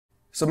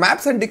So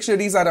maps and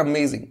dictionaries are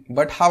amazing,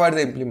 but how are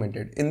they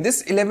implemented? In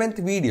this 11th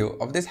video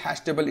of this hash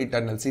table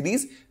internal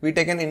series, we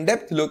take an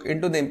in-depth look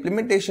into the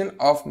implementation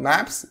of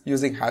maps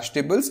using hash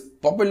tables,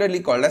 popularly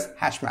called as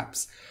hash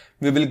maps.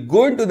 We will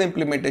go into the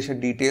implementation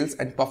details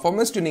and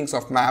performance tunings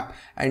of map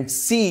and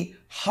see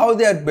how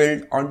they are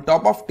built on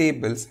top of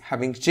tables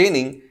having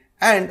chaining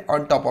and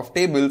on top of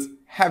tables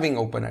having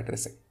open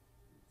addressing.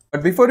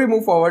 But before we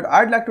move forward,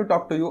 I'd like to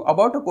talk to you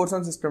about a course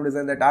on system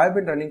design that I have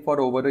been running for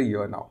over a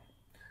year now.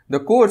 The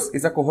course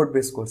is a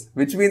cohort-based course,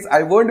 which means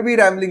I won't be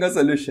rambling a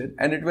solution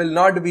and it will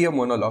not be a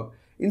monologue.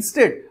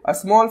 Instead, a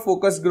small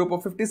focused group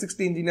of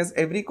 50-60 engineers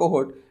every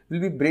cohort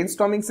will be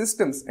brainstorming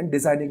systems and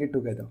designing it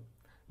together.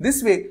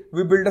 This way,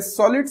 we build a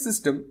solid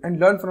system and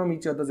learn from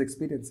each other's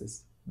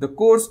experiences. The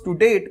course to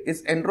date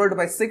is enrolled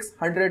by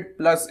 600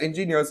 plus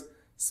engineers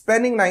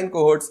spanning 9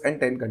 cohorts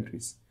and 10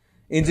 countries.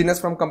 Engineers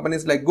from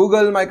companies like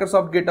Google,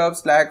 Microsoft, GitHub,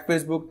 Slack,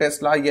 Facebook,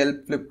 Tesla,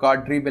 Yelp,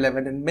 Flipkart,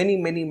 Dream11 and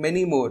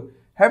many more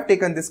have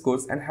taken this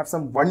course and have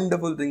some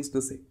wonderful things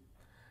to say.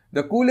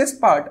 The coolest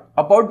part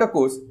about the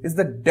course is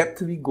the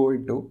depth we go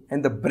into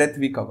and the breadth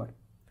we cover.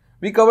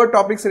 We cover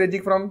topics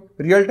ranging from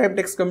real-time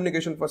text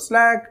communication for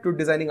Slack to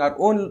designing our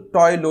own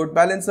toy load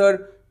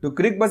balancer to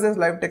ClickBuzz's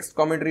live text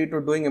commentary to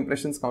doing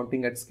impressions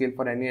counting at scale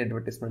for any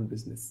advertisement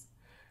business.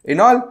 In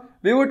all,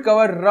 we would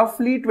cover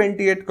roughly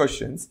 28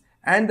 questions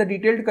and the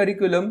detailed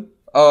curriculum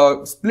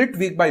split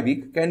week by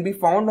week can be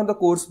found on the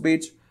course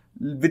page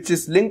which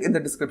is linked in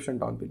the description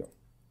down below.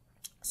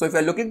 So if you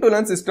are looking to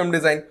learn system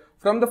design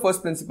from the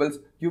first principles,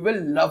 you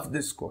will love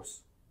this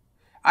course.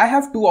 I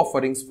have 2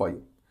 offerings for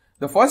you.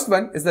 The first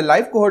one is the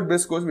live cohort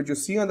based course which you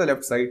see on the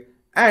left side,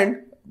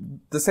 and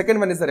the second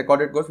one is the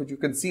recorded course which you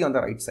can see on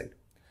the right side.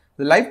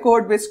 The live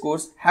cohort based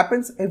course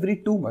happens every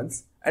 2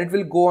 months and it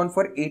will go on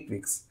for 8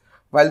 weeks,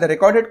 while the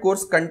recorded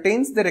course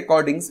contains the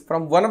recordings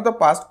from one of the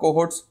past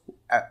cohorts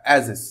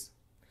as is.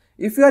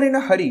 If you are in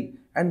a hurry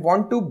and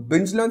want to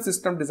binge learn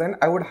system design,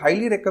 I would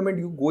highly recommend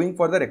you going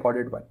for the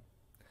recorded one.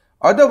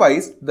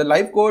 Otherwise, the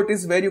live cohort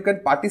is where you can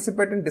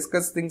participate and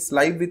discuss things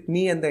live with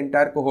me and the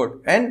entire cohort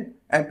and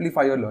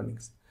amplify your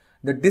learnings.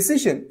 The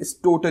decision is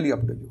totally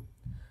up to you.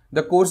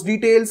 The course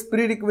details,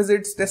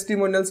 prerequisites,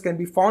 testimonials can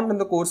be found on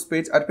the course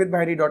page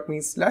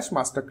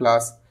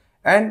arpitbhayani.me/masterclass,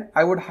 and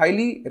I would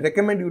highly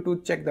recommend you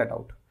to check that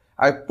out.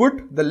 I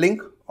put the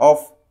link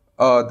of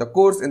the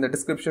course in the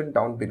description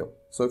down below.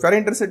 So if you are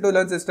interested to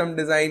learn system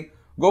design,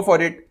 go for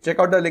it. Check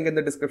out the link in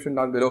the description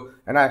down below,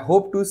 and I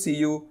hope to see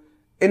you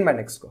in my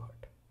next cohort.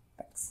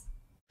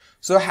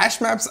 So hash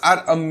maps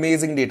are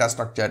amazing data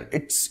structure.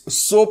 It's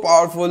so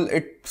powerful.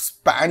 It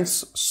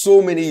spans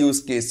so many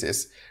use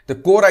cases. The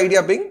core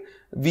idea being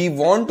we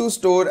want to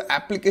store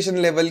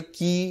application level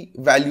key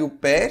value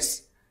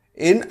pairs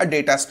in a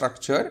data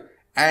structure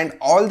and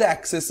all the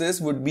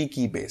accesses would be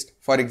key based.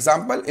 For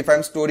example, if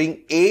I'm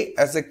storing A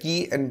as a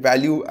key and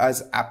value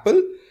as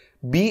apple,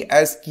 B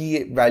as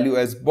key value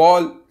as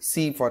ball,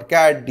 C for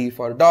cat, D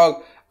for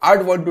dog,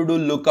 I'd want to do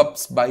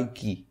lookups by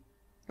key,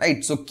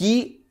 right? So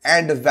key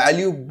and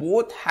value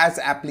both has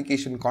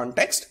application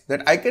context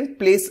that I can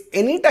place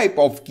any type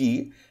of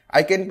key,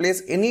 I can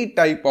place any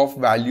type of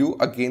value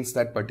against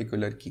that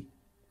particular key,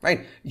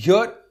 right?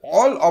 Here,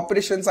 all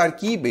operations are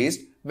key based,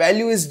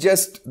 value is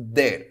just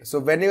there. So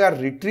when you are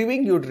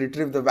retrieving, you'd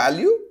retrieve the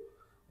value,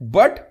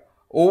 but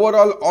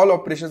overall, all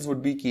operations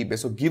would be key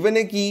based. So given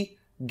a key,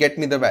 get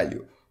me the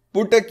value,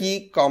 put a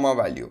key, comma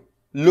value,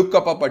 look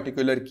up a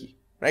particular key,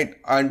 right?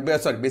 And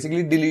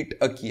basically delete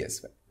a key as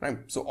well. Right.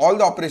 So all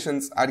the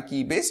operations are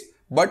key based,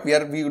 but we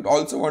would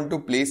also want to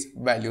place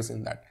values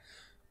in that.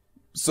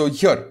 So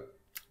here,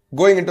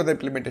 going into the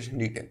implementation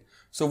detail.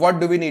 So what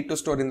do we need to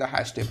store in the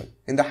hash table?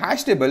 In the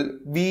hash table,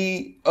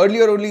 we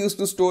earlier only used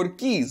to store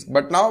keys,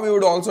 but now we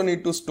would also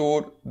need to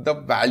store the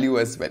value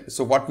as well.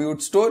 So what we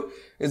would store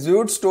is we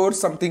would store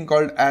something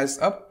called as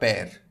a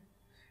pair.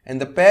 And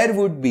the pair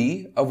would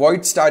be a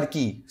void star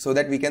key so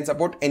that we can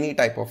support any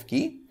type of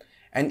key.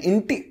 An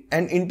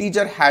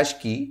integer hash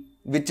key,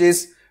 which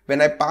is when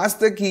I pass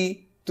the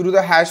key through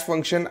the hash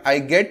function, I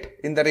get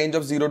in the range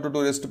of 0 to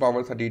 2 raised to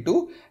power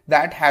 32.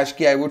 That hash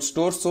key I would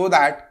store so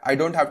that I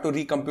don't have to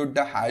recompute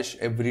the hash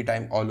every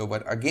time all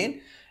over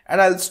again.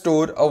 And I'll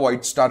store a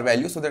void star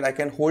value so that I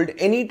can hold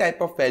any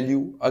type of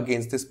value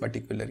against this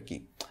particular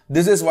key.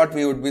 This is what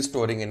we would be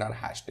storing in our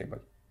hash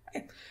table.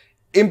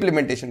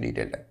 Implementation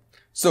detail type.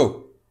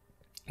 So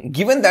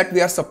given that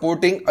we are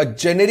supporting a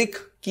generic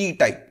key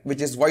type,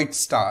 which is void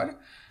star,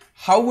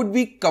 how would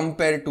we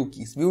compare two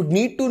keys? We would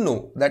need to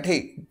know that,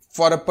 hey,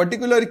 for a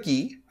particular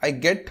key, I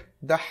get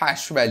the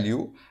hash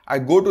value. I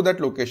go to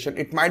that location.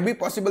 It might be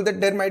possible that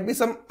there might be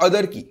some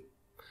other key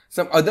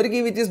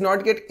which is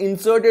not get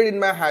inserted in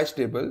my hash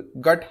table,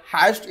 got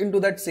hashed into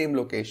that same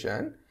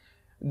location.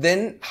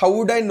 Then how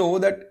would I know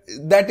that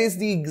that is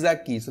the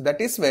exact key? So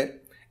that is where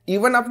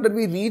even after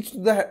we reach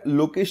the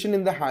location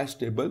in the hash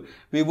table,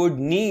 we would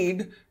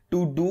need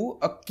to do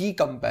a key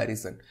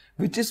comparison,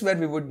 which is where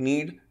we would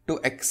need to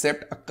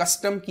accept a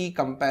custom key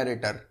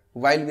comparator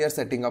while we are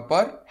setting up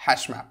our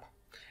hash map.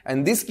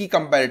 And this key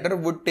comparator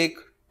would take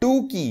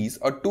two keys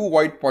or two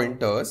void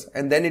pointers,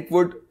 and then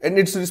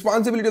it's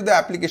responsibility of the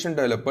application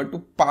developer to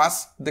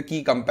pass the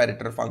key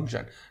comparator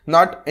function,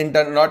 not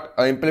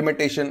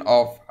implementation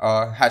of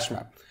hash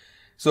map.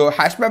 So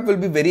hash map will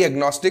be very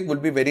agnostic, will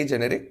be very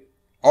generic.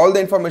 All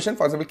the information,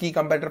 for example, key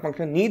comparator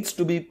function needs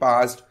to be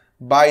passed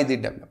by the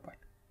developer.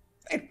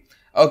 Right?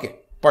 Okay.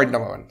 Point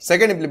number 1.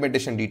 Second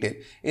implementation detail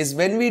is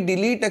when we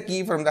delete a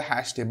key from the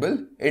hash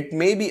table, it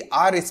may be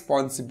our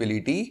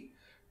responsibility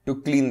to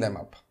clean them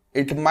up.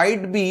 It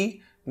might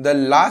be the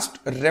last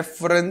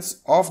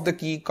reference of the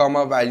key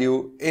comma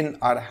value in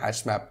our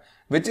hash map,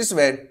 which is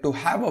where to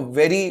have a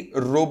very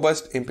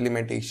robust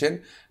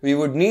implementation, we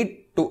would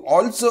need to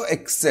also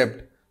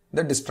accept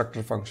the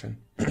destructor function.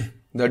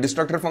 The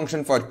destructor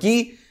function for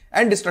key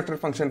and destructor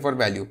function for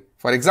value.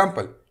 For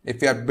example, if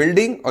we are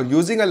building or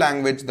using a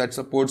language that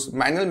supports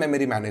manual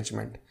memory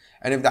management,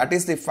 and if that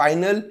is the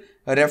final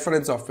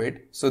reference of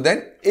it, so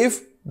then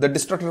if the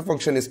destructor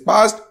function is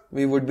passed,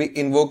 we would be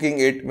invoking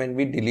it when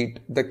we delete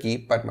the key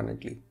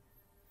permanently.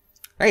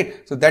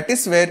 Right? So that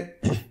is where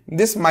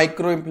this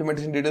micro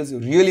implementation detail is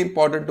really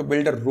important to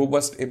build a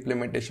robust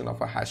implementation of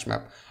a hash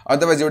map.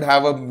 Otherwise, you would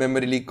have a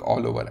memory leak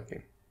all over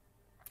again.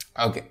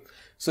 Okay.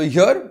 So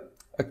here,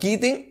 a key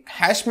thing,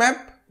 hash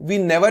map, we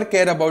never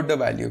care about the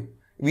value.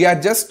 We are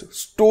just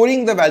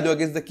storing the value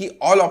against the key.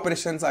 All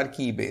operations are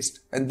key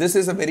based. And this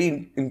is a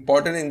very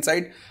important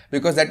insight,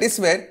 because that is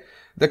where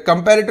the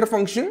comparator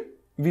function,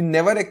 we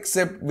never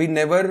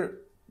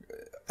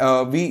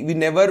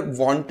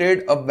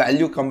wanted a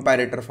value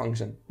comparator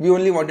function. We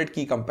only wanted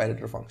key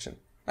comparator function,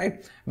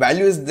 right?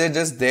 Value is there,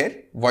 just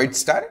there, void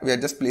star. We are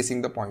just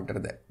placing the pointer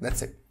there.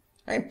 That's it,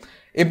 right?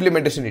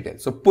 Implementation detail.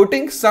 So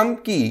putting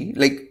some key,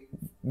 like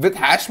with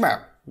hash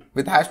map,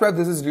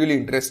 this is really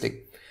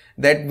interesting.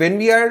 That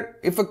when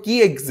if a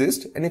key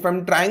exists and if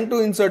I'm trying to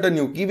insert a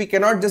new key, we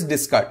cannot just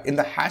discard. In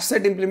the hash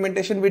set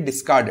implementation, we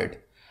discard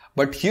it.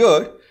 But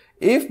here,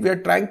 if we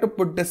are trying to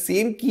put the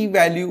same key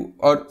value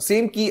or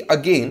same key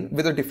again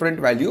with a different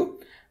value,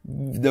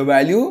 the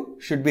value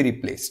should be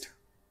replaced.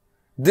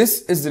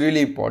 This is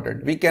really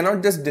important. We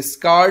cannot just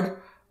discard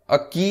a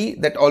key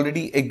that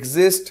already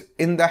exists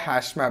in the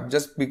hash map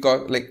just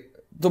because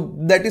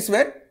that is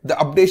where the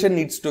updation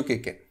needs to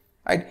kick in,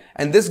 right?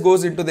 And this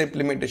goes into the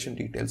implementation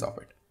details of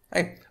it.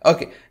 Right?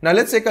 Okay. Now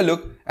let's take a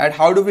look at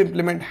how do we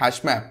implement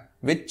hash map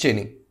with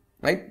chaining,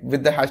 right?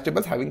 With the hash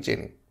tables having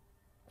chaining.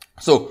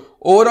 So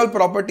overall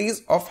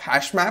properties of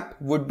hash map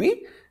would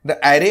be the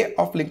array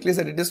of linked list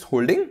that it is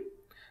holding,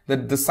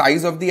 the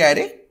size of the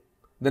array,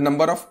 the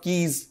number of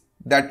keys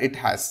that it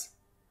has,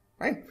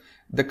 right?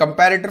 The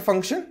comparator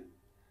function,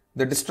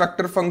 the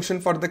destructor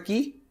function for the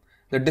key,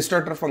 the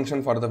destructor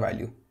function for the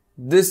value.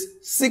 These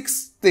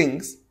 6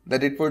 things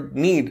that it would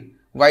need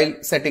while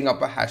setting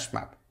up a hash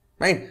map.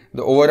 Right?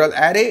 The overall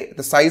array,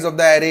 the size of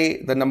the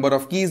array, the number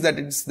of keys that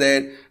it's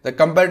there, the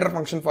comparator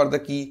function for the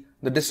key,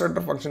 the destructor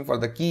function for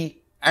the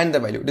key, and the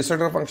value.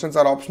 Destructor functions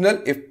are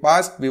optional. If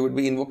passed, we would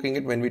be invoking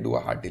it when we do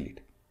a hard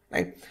delete.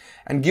 Right?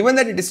 And given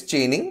that it is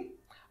chaining,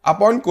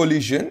 upon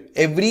collision,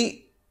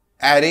 every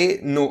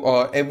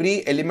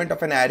element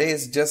of an array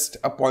is just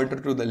a pointer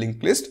to the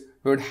linked list.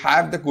 We would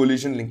have the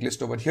collision linked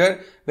list over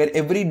here, where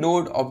every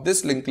node of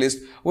this linked list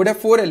would have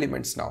 4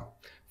 elements now.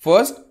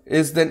 First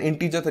is then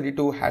integer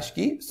 32 hash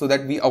key, so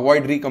that we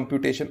avoid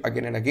recomputation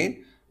again and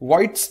again.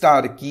 Void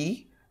star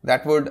key,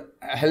 that would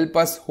help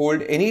us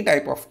hold any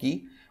type of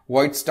key.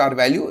 Void star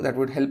value, that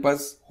would help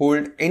us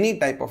hold any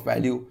type of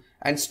value.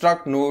 And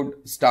struct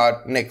node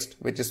star next,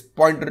 which is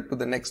pointer to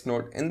the next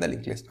node in the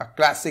linked list. A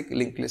classic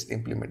linked list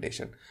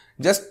implementation.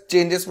 Just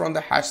changes from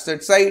the hash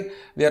set side.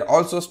 We are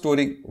also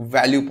storing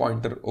value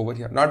pointer over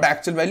here. Not the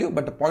actual value,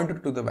 but the pointer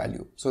to the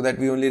value, so that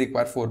we only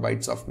require 4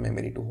 bytes of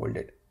memory to hold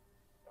it.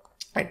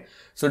 Right.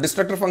 So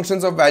destructor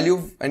functions of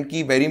value and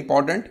key, very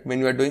important when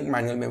we are doing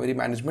manual memory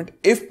management.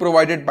 If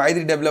provided by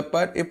the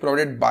developer, if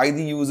provided by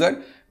the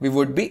user, we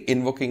would be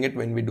invoking it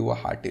when we do a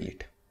hard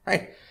delete.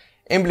 Right.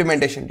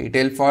 Implementation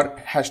detail for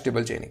hash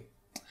table chaining.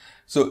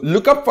 So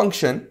lookup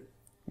function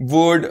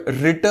would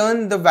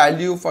return the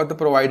value for the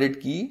provided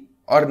key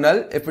or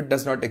null if it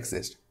does not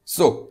exist.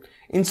 So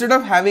instead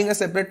of having a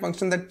separate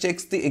function that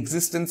checks the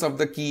existence of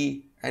the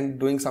key and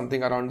doing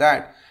something around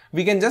that,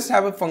 we can just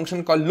have a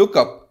function called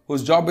lookup,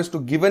 whose job is to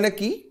given a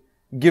key,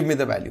 give me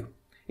the value.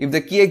 If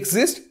the key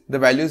exists, the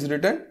value is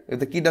returned. If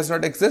the key does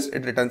not exist,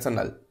 it returns a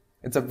null.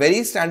 It's a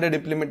very standard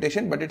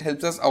implementation, but it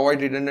helps us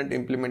avoid redundant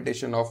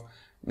implementation of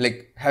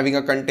like having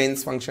a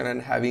contains function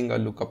and having a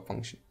lookup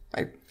function,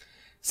 right?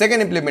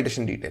 Second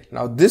implementation detail.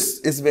 Now this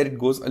is where it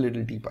goes a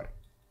little deeper.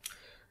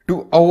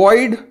 To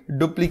avoid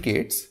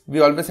duplicates, we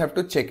always have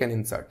to check and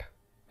insert,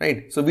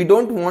 right? So we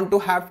don't want to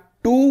have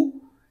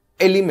 2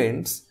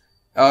 elements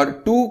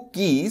or 2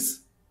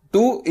 keys,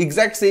 2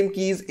 exact same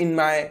keys in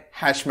my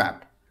hash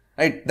map,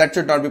 right? That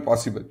should not be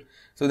possible.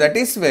 So that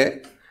is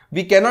where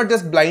we cannot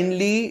just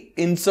blindly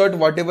insert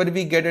whatever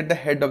we get at the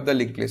head of the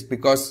linked list,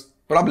 because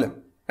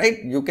problem,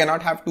 right? You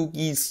cannot have 2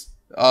 keys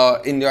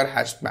in your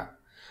hash map.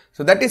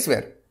 So that is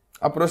where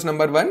approach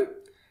number 1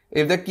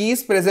 If the key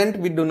is present,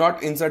 we do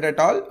not insert at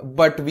all,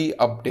 but we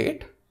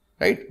update,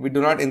 right? We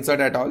do not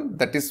insert at all.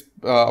 That is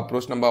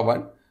approach number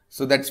 1.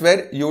 So that's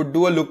where you would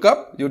do a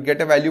lookup, you would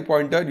get a value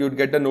pointer, you would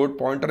get a node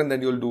pointer, and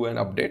then you'll do an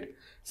update.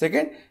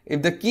 Second,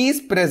 if the key is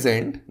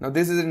present, now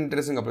this is an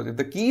interesting approach. If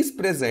the key is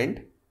present,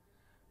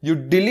 you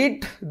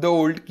delete the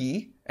old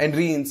key and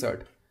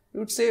reinsert. You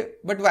would say,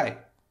 but why?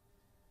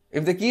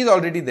 If the key is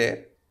already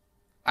there,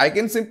 I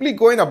can simply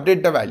go and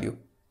update the value,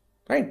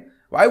 right?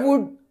 Why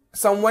would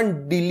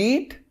someone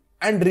delete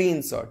and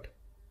reinsert?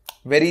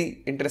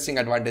 Very interesting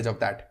advantage of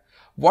that.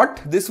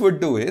 What this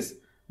would do is,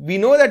 we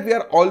know that we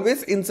are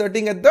always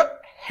inserting at the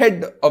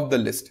head of the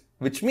list,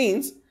 which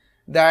means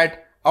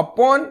that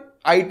upon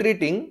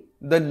iterating,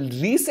 the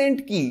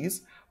recent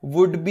keys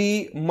would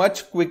be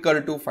much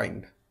quicker to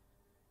find.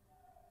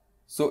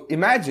 So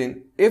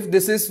imagine if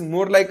this is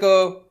more like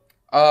a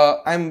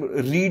I'm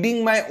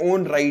reading my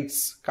own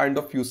writes kind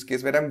of use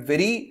case, where I'm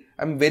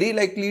very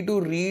likely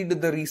to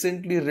read the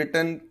recently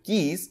written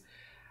keys.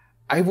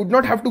 I would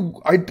not have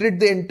to iterate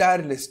the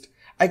entire list.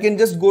 I can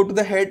just go to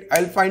the head.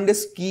 I'll find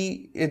this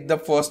key in the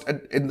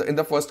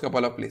first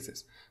couple of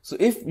places. So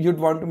if you'd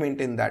want to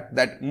maintain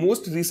that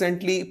most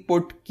recently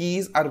put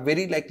keys are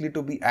very likely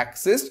to be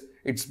accessed,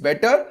 it's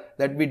better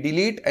that we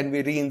delete and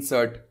we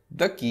reinsert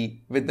the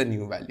key with the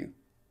new value.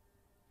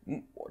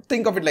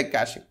 Think of it like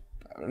caching,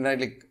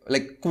 right?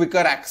 Like quicker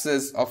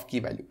access of key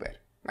value pair,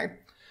 right?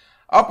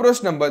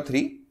 Approach number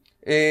 3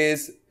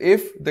 is,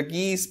 if the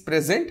key is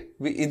present,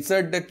 we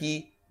insert the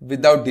key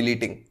without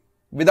deleting,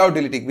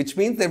 which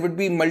means there would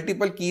be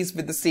multiple keys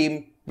with the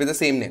same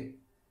name,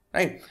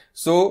 right?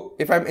 So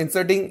if I'm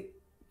inserting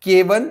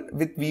K1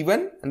 with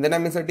V1 and then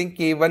I'm inserting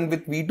K1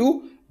 with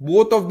V2,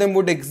 both of them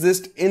would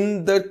exist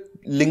in the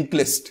linked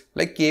list,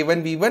 like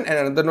K1 V1, and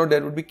another node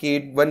there would be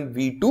K1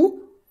 V2.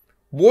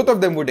 Both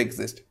of them would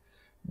exist.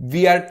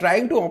 We are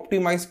trying to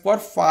optimize for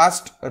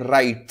fast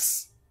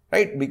writes,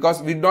 right?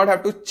 Because we do not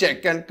have to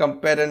check and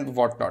compare and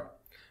whatnot.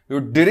 We're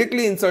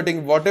directly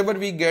inserting whatever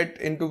we get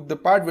into the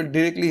part, we're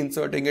directly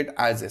inserting it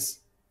as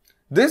is.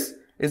 This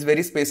is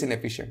very space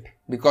inefficient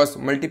because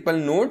multiple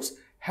nodes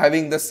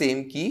having the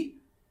same key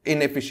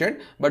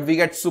inefficient, but we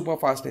get super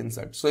fast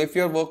inserts. So if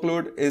your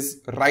workload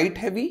is write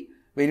heavy,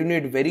 where you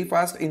need very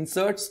fast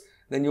inserts,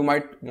 then you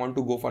might want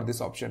to go for this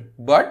option.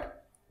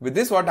 But with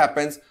this, what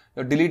happens?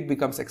 Your delete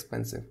becomes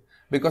expensive,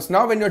 because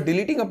now when you're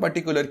deleting a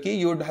particular key,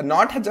 you would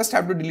not just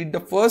have to delete the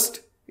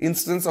first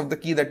instance of the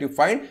key that you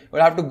find.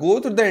 You'll have to go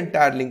through the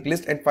entire linked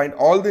list and find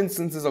all the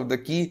instances of the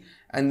key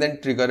and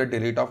then trigger a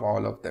delete of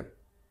all of them.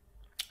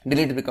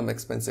 Delete becomes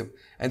expensive.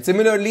 And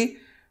similarly,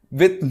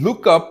 with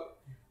lookup,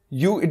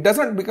 it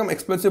doesn't become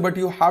expensive, but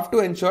you have to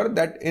ensure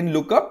that in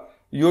lookup,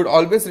 you would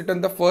always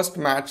return the first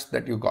match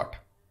that you got,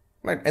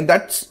 right? And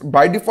that's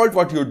by default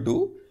what you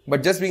do,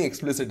 but just being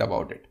explicit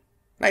about it,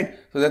 right?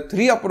 So there are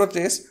 3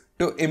 approaches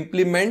to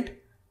implement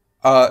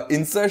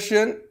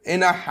insertion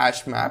in a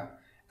hash map,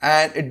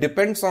 and it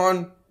depends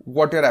on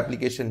what your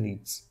application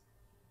needs,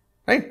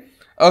 right?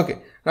 Okay,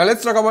 now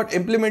let's talk about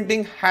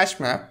implementing hash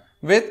map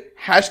with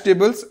hash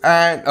tables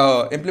and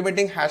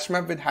implementing hash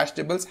map with hash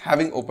tables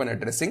having open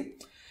addressing.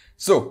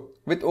 So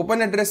with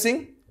open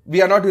addressing,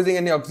 we are not using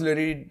any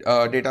auxiliary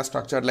data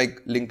structure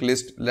like linked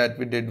list that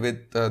we did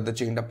with the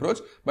chained approach,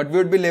 but we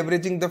would be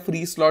leveraging the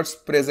free slots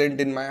present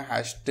in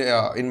my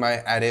in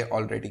my array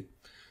already.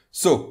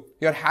 So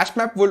your hash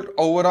map will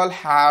overall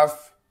have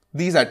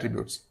these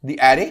attributes: the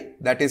array,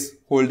 that is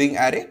holding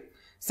array;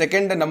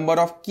 second, the number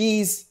of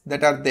keys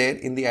that are there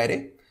in the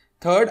array;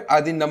 third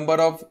are the number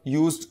of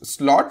used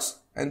slots;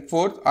 and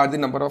fourth are the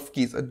number of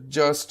keys.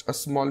 Just a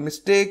small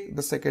mistake,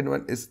 the second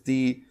one is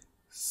the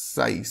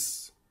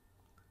size.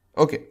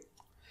 Okay,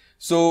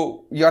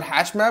 so your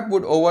hash map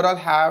would overall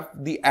have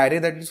the array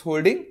that is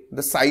holding,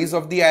 the size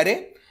of the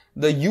array,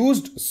 the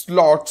used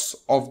slots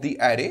of the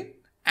array,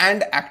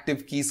 and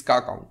active keys ka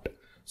count.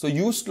 So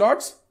used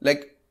slots,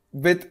 like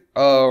with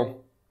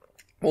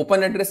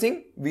open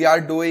addressing, we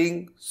are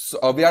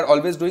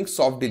always doing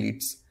soft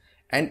deletes,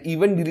 and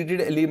even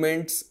deleted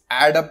elements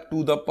add up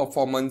to the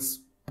performance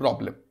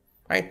problem,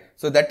 right?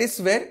 So that is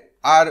where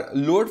our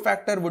load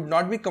factor would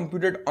not be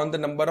computed on the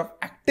number of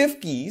active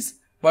keys,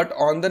 but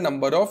on the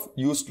number of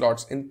used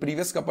slots. In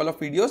previous couple of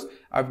videos,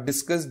 I've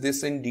discussed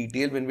this in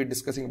detail when we're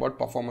discussing about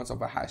performance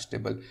of a hash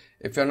table.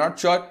 If you're not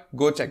sure,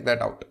 go check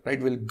that out,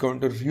 right? We'll go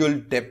into real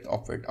depth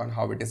of it on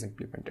how it is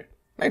implemented,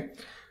 right?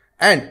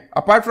 And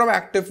apart from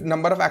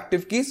number of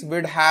active keys,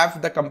 we'd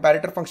have the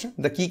comparator function,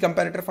 the key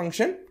comparator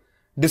function,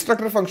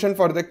 destructor function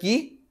for the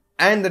key,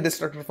 and the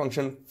destructor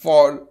function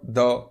for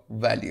the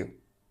value,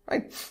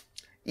 right?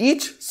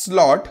 Each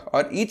slot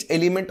or each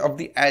element of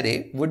the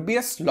array would be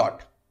a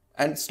slot.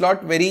 And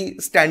slot, very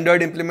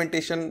standard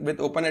implementation with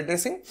open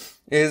addressing,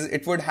 is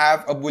it would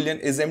have a boolean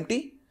is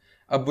empty,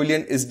 a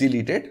boolean is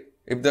deleted,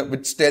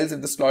 which tells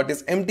if the slot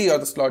is empty or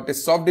the slot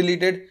is soft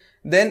deleted,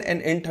 then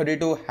an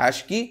int32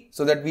 hash key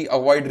so that we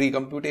avoid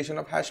recomputation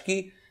of hash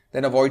key,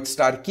 then a void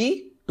star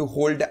key to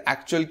hold the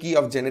actual key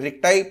of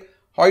generic type,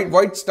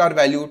 void star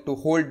value to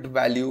hold the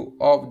value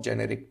of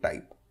generic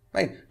type,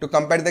 right? To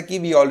compare the key,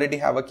 we already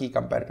have a key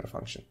comparator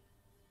function.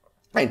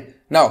 Right.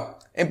 Now,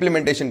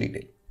 implementation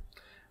detail.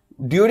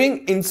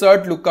 During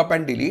insert, lookup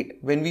and delete,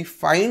 when we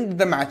find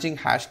the matching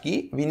hash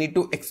key, we need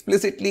to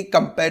explicitly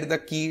compare the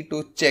key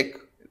to check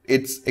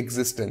its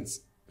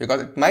existence.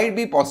 Because it might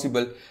be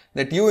possible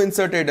that you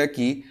inserted a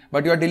key,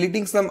 but you are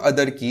deleting some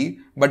other key,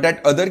 but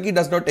that other key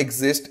does not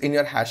exist in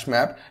your hash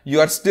map. You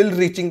are still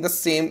reaching the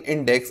same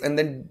index, and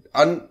then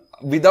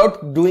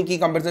without doing key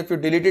comparison, if you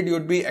delete it, you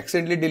would be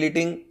accidentally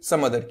deleting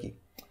some other key.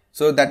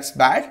 So that's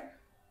bad,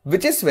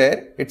 which is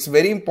where it's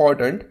very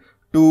important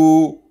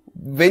to,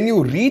 when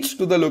you reach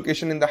to the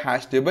location in the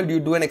hash table, you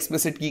do an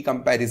explicit key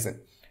comparison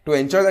to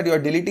ensure that you are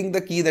deleting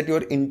the key that you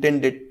are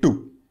intended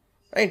to,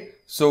 right?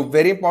 So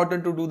very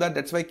important to do that.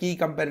 That's why key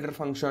comparator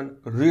function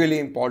really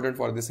important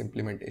for this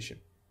implementation,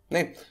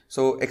 right?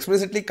 So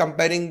explicitly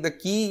comparing the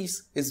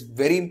keys is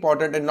very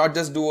important, and not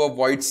just do a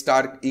void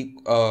star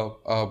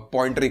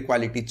pointer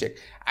equality check.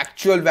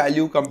 Actual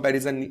value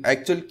comparison,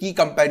 actual key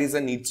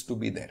comparison needs to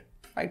be there,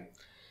 right?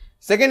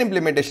 Second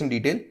implementation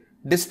detail,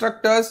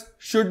 destructors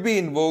should be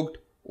invoked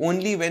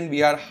only when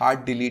we are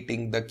hard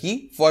deleting the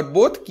key for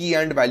both key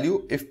and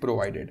value if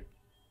provided.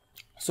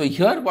 So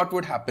here what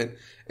would happen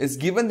is,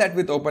 given that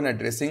with open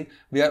addressing,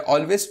 we are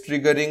always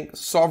triggering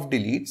soft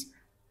deletes,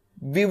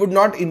 we would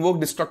not invoke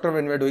destructor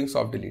when we are doing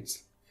soft deletes.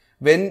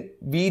 When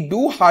we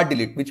do hard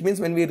delete, which means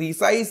when we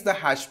resize the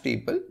hash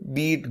table,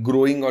 be it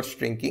growing or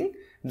shrinking,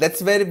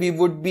 that's where we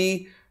would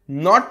be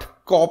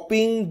not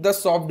copying the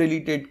soft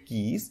deleted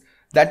keys.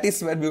 That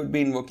is where we would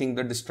be invoking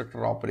the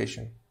destructor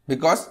operation,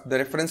 because the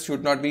reference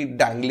should not be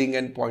dangling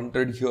and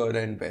pointed here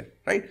and there,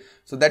 right?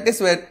 So that is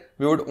where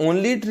we would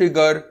only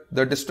trigger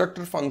the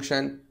destructor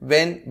function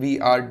when we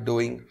are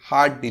doing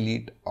hard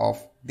delete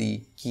of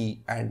the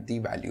key and the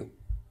value,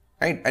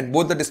 right? And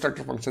both the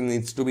destructor function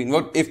needs to be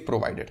invoked if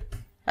provided,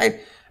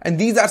 right? And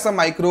these are some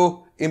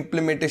micro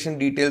implementation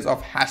details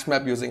of hash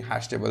map using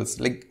hash tables.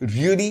 Like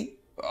really,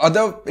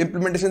 other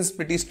implementation is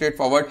pretty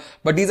straightforward,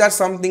 but these are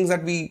some things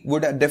that we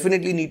would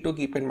definitely need to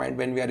keep in mind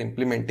when we are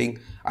implementing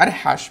our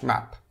hash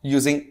map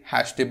using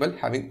hash table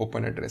having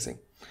open addressing.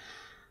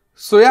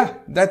 So yeah,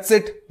 that's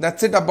it.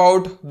 That's it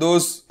about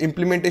those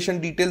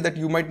implementation details that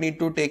you might need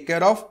to take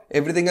care of.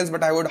 Everything else,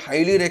 but I would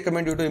highly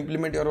recommend you to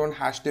implement your own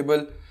hash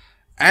table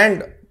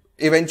and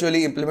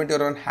eventually implement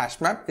your own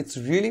hash map. It's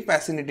really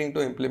fascinating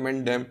to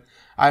implement them.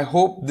 I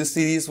hope this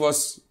series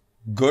was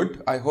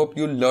good. I hope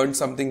you learned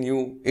something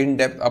new in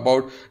depth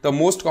about the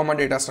most common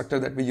data structure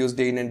that we use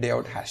day in and day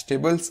out, hash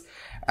tables.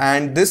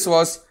 And this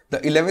was the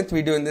 11th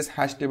video in this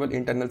hash table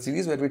internal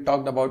series, where we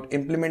talked about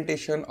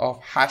implementation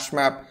of hash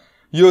map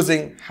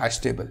using hash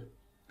table.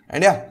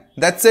 And yeah,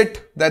 that's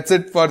it. That's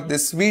it for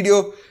this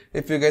video.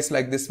 If you guys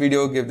like this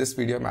video, give this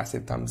video a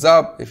massive thumbs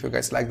up. If you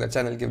guys like the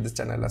channel, give this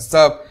channel a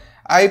sub.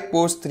 I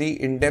post 3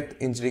 in-depth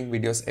engineering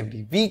videos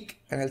every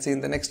week, and I'll see you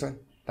in the next one.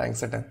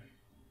 Thanks a ton.